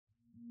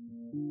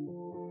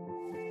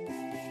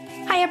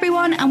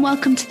everyone, and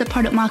welcome to the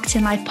Product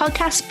Marketing Live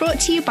podcast brought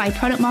to you by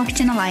Product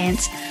Marketing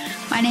Alliance.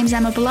 My name is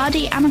Emma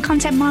Bellardi. I'm a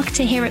content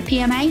marketer here at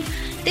PMA.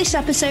 This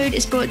episode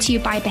is brought to you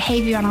by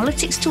behavior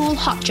analytics tool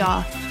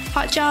Hotjar.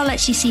 Hotjar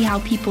lets you see how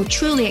people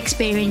truly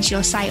experience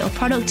your site or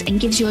product and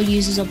gives your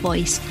users a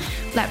voice.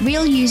 Let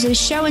real users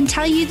show and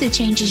tell you the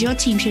changes your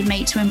team should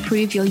make to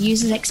improve your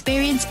users'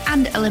 experience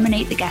and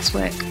eliminate the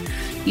guesswork.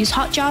 Use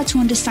Hotjar to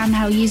understand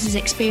how users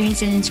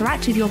experience and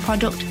interact with your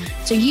product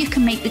so you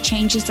can make the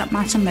changes that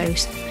matter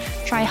most.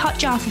 Try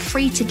Hotjar for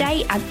free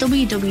today at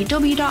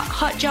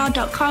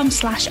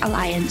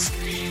www.hotjar.com/alliance.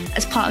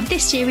 As part of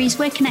this series,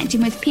 we're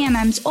connecting with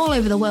PMMs all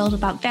over the world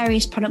about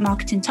various product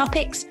marketing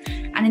topics.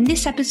 And in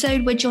this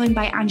episode, we're joined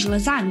by Angela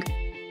Zhang.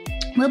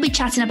 We'll be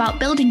chatting about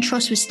building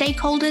trust with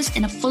stakeholders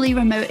in a fully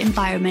remote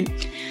environment.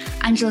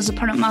 Angela's a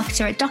product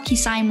marketer at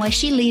DocuSign, where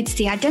she leads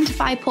the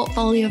Identify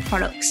portfolio of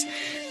products.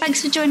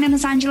 Thanks for joining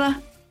us,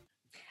 Angela.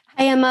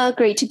 Hi, Emma.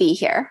 Great to be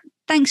here.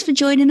 Thanks for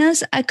joining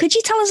us. Could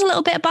you tell us a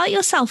little bit about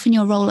yourself and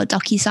your role at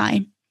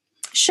DocuSign?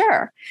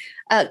 Sure.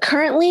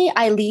 Currently,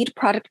 I lead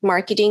product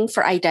marketing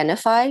for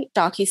Identify,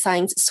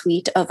 DocuSign's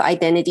suite of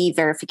identity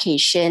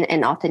verification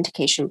and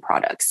authentication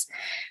products.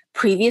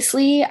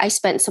 Previously, I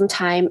spent some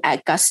time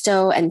at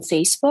Gusto and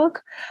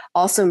Facebook,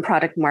 also in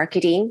product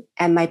marketing,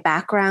 and my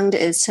background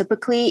is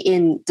typically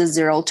in the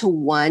 0 to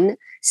 1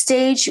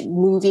 stage,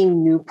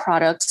 moving new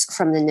products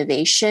from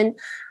innovation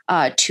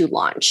to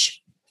launch.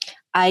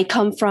 I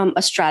come from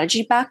a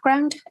strategy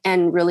background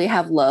and really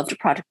have loved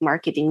product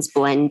marketing's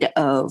blend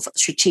of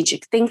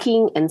strategic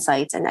thinking,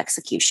 insights, and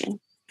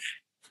execution.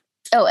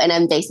 Oh, and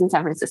I'm based in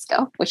San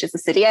Francisco, which is a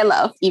city I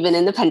love, even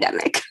in the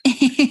pandemic.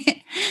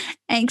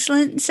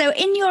 Excellent. So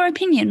in your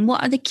opinion,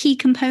 what are the key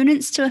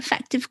components to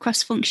effective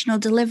cross-functional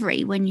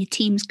delivery when your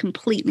team's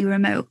completely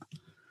remote?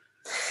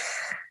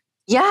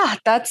 Yeah,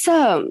 that's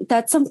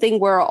something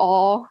we're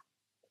all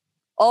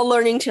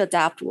learning to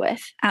adapt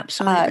with.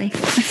 Absolutely.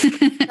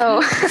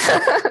 So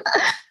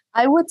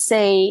I would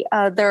say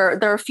there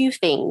are a few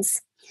things.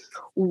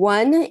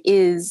 One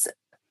is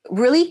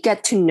really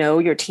get to know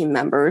your team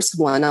members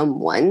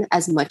one-on-one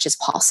as much as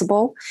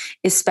possible,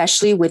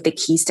 especially with the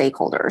key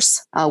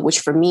stakeholders, which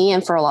for me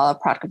and for a lot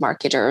of product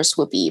marketers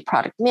would be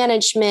product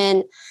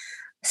management,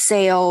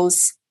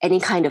 sales, any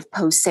kind of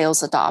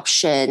post-sales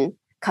adoption,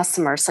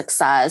 customer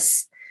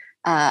success,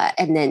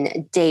 and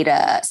then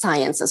data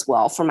science as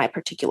well for my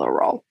particular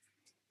role.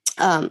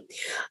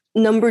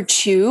 Number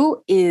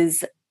two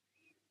is,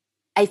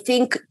 I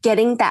think,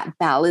 getting that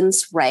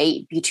balance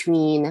right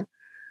between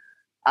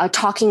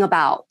talking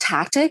about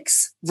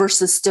tactics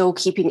versus still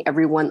keeping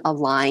everyone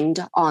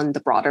aligned on the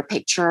broader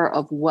picture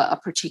of what a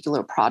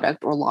particular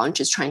product or launch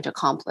is trying to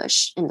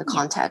accomplish in the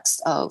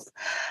context of,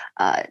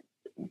 the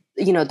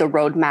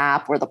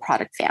roadmap or the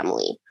product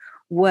family.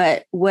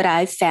 What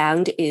I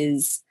found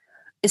is,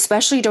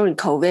 especially during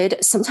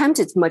COVID, sometimes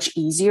it's much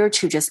easier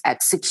to just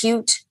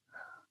execute,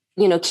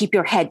 keep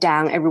your head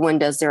down. Everyone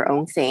does their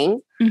own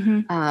thing.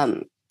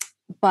 Mm-hmm.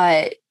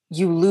 But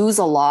you lose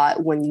a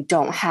lot when you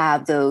don't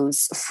have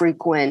those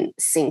frequent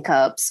sync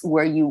ups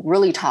where you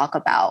really talk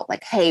about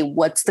like, hey,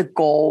 what's the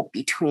goal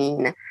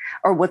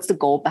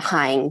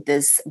behind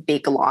this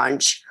big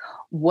launch?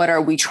 What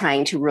are we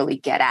trying to really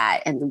get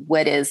at? And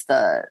what is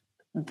the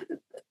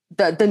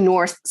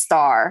North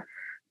Star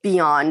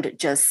beyond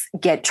just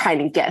trying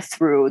to get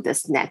through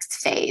this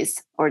next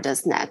phase or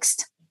this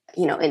next,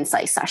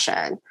 insight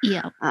session?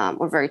 Yeah.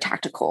 Or very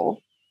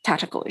tactical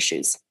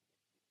issues.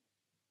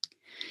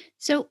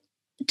 So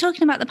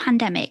talking about the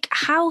pandemic,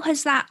 how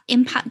has that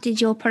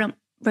impacted your product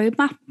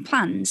roadmap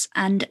plans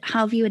and how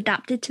have you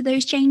adapted to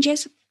those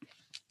changes?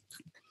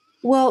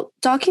 Well,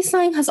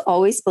 DocuSign has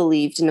always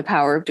believed in the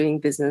power of doing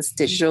business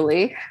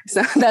digitally.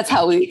 So that's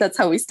how we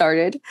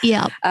started.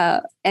 Yeah.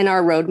 And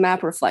our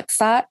roadmap reflects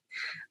that.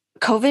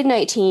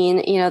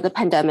 COVID-19, the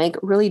pandemic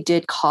really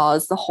did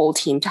cause the whole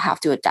team to have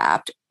to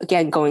adapt.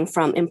 Again, going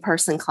from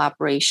in-person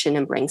collaboration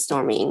and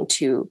brainstorming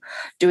to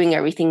doing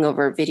everything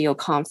over video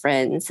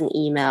conference and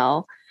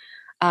email.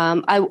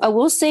 I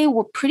will say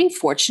we're pretty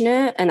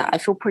fortunate, and I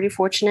feel pretty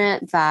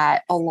fortunate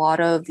that a lot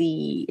of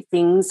the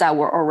things that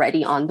were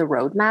already on the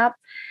roadmap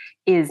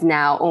is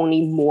now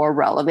only more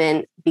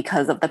relevant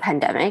because of the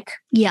pandemic.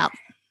 Yeah.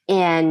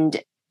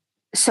 And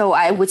so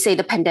I would say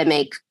the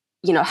pandemic,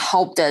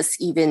 helped us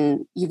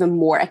even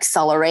more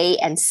accelerate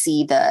and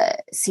see the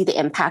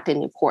impact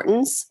and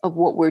importance of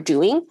what we're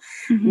doing.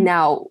 Mm-hmm.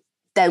 Now,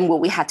 then what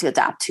we had to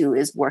adapt to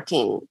is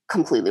working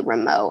completely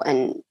remote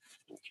and,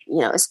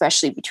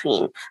 especially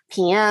between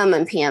PM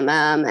and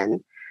PMM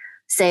and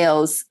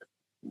sales,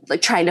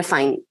 like trying to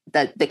find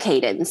the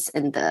cadence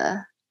in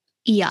the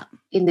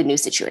new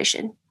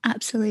situation.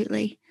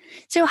 Absolutely.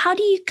 So how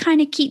do you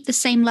kind of keep the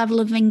same level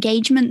of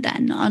engagement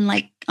then on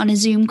a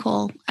Zoom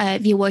call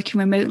if you're working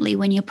remotely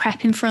when you're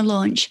prepping for a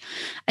launch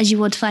as you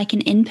would for like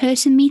an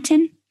in-person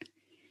meeting?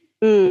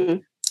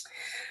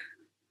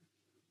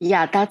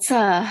 Yeah, that's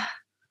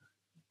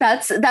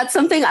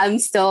something I'm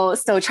still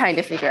trying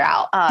to figure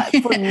out.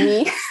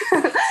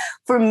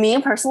 For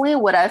me personally,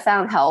 what I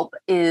found help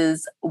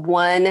is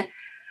one,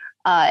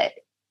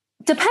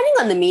 depending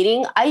on the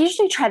meeting, I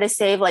usually try to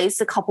save like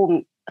just a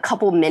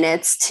couple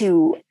minutes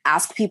to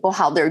ask people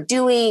how they're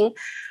doing,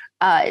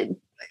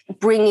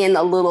 bring in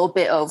a little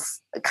bit of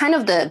kind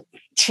of the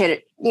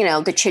chit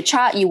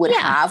chat you would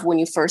have when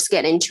you first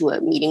get into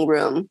a meeting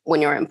room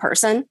when you're in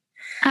person.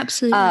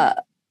 Absolutely.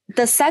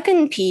 The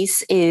second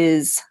piece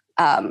is,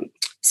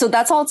 so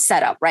that's all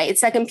set up, right?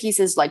 Second piece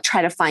is like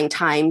try to find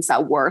times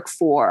that work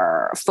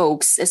for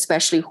folks,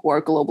 especially who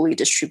are globally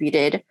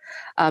distributed.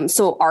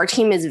 So our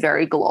team is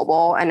very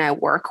global, and I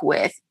work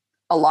with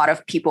a lot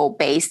of people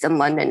based in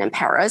London and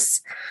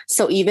Paris.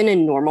 So even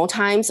in normal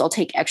times, I'll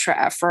take extra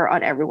effort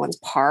on everyone's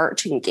part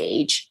to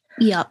engage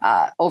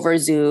over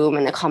Zoom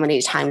and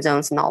accommodate time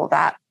zones and all of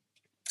that.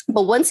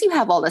 But once you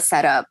have all the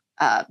setup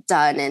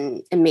done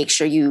and make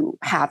sure you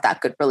have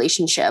that good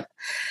relationship,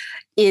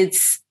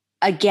 it's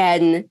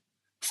again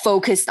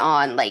focused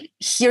on like,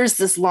 here's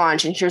this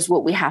launch and here's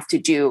what we have to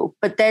do,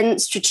 but then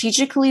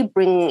strategically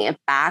bringing it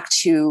back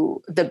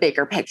to the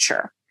bigger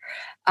picture.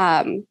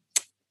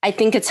 I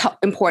think it's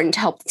important to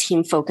help the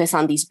team focus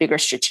on these bigger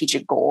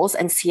strategic goals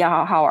and see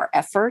how our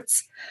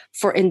efforts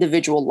for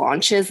individual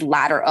launches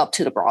ladder up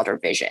to the broader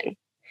vision.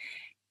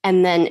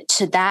 And then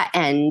to that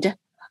end,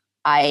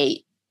 I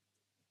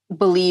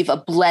believe a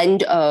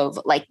blend of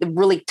like the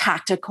really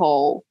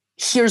tactical,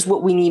 here's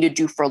what we need to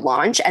do for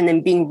launch, and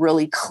then being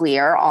really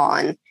clear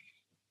on,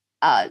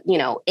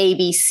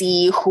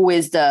 ABC, who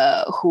is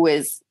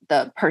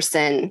the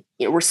person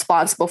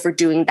responsible for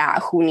doing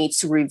that, who needs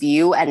to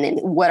review, and then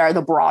what are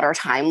the broader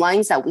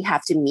timelines that we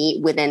have to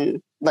meet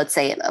within, let's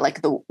say,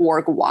 like the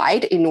org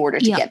wide in order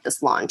to get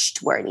this launched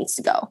to where it needs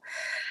to go.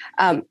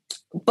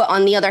 But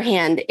on the other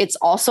hand, it's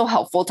also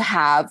helpful to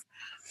have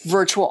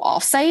virtual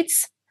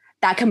offsites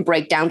that can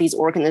break down these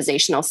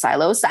organizational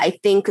silos that I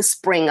think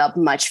spring up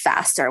much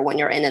faster when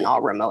you're in an all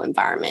remote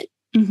environment.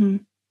 Mm-hmm.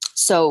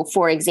 So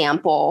for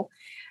example,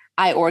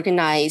 I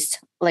organized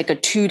like a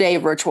 2-day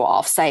virtual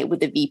offsite with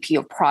the VP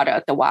of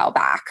product a while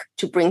back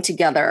to bring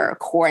together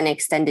core and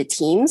extended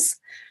teams.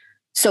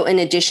 So in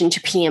addition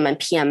to PM and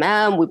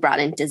PMM, we brought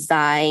in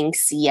design,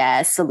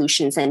 CS,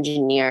 solutions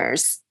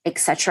engineers,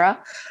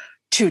 etc.,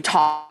 to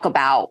talk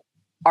about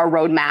our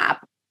roadmap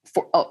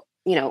for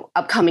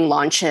upcoming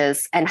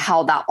launches and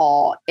how that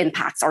all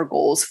impacts our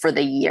goals for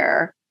the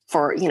year,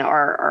 for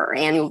our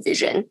annual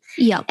vision.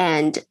 Yeah.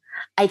 And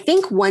I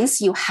think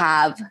once you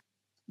have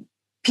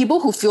people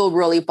who feel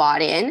really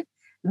bought in,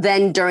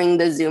 then during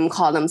the Zoom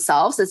call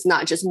themselves, it's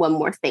not just one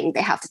more thing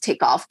they have to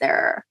take off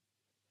their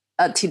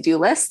to-do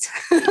list.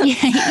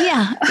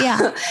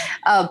 Yeah.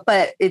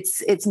 But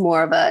it's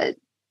more of a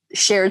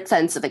shared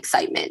sense of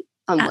excitement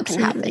on what can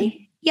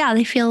happen. Yeah,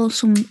 they feel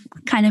some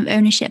kind of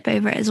ownership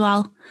over it as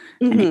well.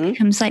 Mm-hmm. And it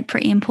becomes like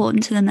pretty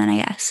important to them then, I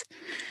guess.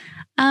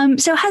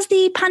 So has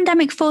the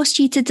pandemic forced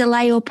you to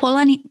delay or pull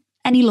any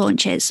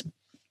launches?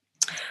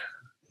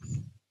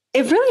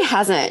 It really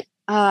hasn't.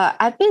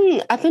 I've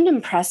been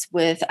impressed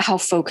with how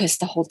focused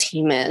the whole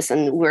team is,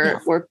 and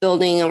we're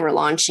building and we're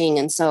launching.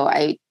 And so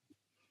I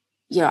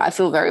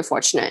feel very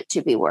fortunate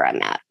to be where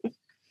I'm at.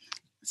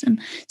 Awesome.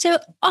 So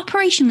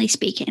operationally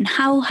speaking,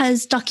 how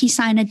has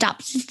DocuSign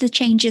adapted to the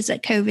changes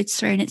that COVID's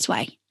thrown its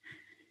way?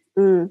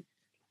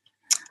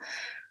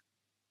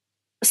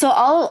 So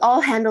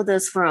I'll handle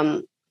this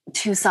from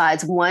two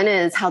sides. One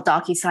is how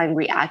DocuSign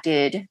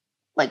reacted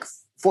like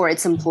for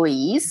its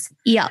employees.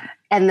 Yeah.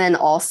 And then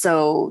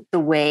also the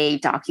way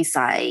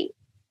DocuSign,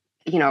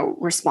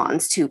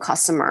 responds to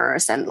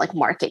customers and like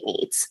market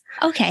needs.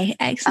 Okay,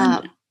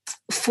 excellent.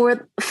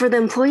 For the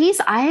employees,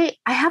 I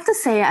have to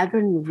say I've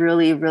been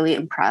really, really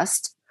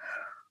impressed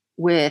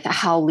with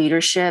how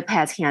leadership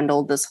has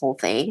handled this whole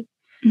thing,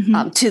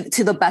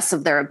 to the best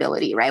of their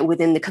ability, right?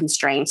 Within the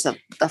constraints of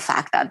the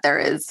fact that there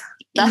is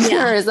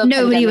a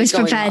nobody was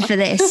prepared for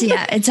this.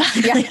 Yeah,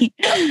 exactly.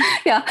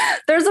 Yeah,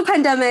 there's a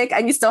pandemic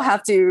and you still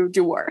have to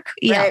do work,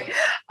 right?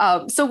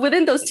 So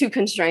within those two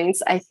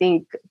constraints, I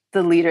think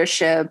the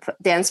leadership,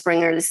 Dan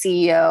Springer, the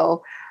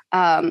CEO,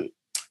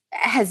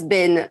 has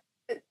been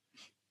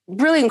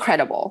really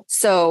incredible.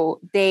 So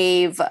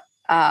they've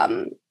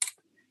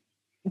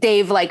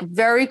like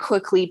very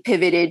quickly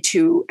pivoted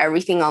to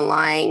everything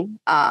online.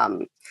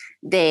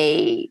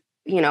 They,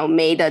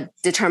 made a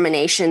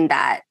determination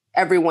that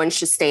everyone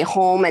should stay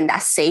home and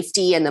that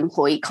safety and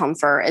employee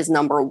comfort is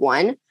number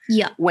one.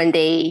 Yeah. When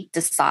they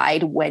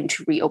decide when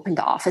to reopen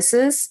the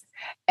offices,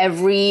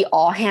 every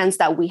all hands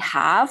that we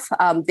have,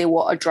 they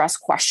will address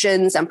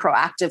questions and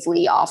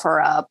proactively offer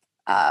up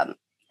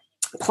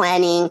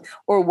planning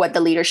or what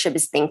the leadership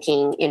is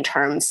thinking in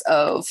terms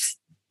of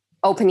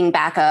opening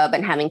back up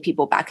and having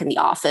people back in the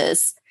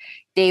office.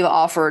 They've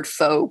offered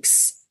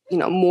folks,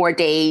 more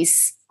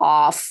days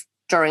off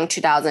during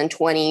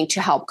 2020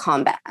 to help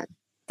combat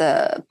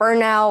the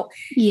burnout.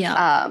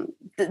 Yeah.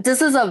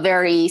 This is a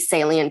very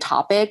salient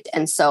topic.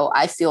 And so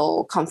I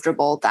feel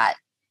comfortable that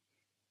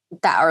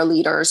our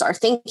leaders are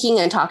thinking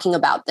and talking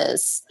about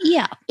this.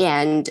 Yeah.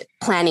 And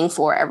planning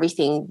for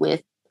everything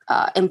with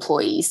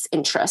employees'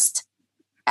 interest.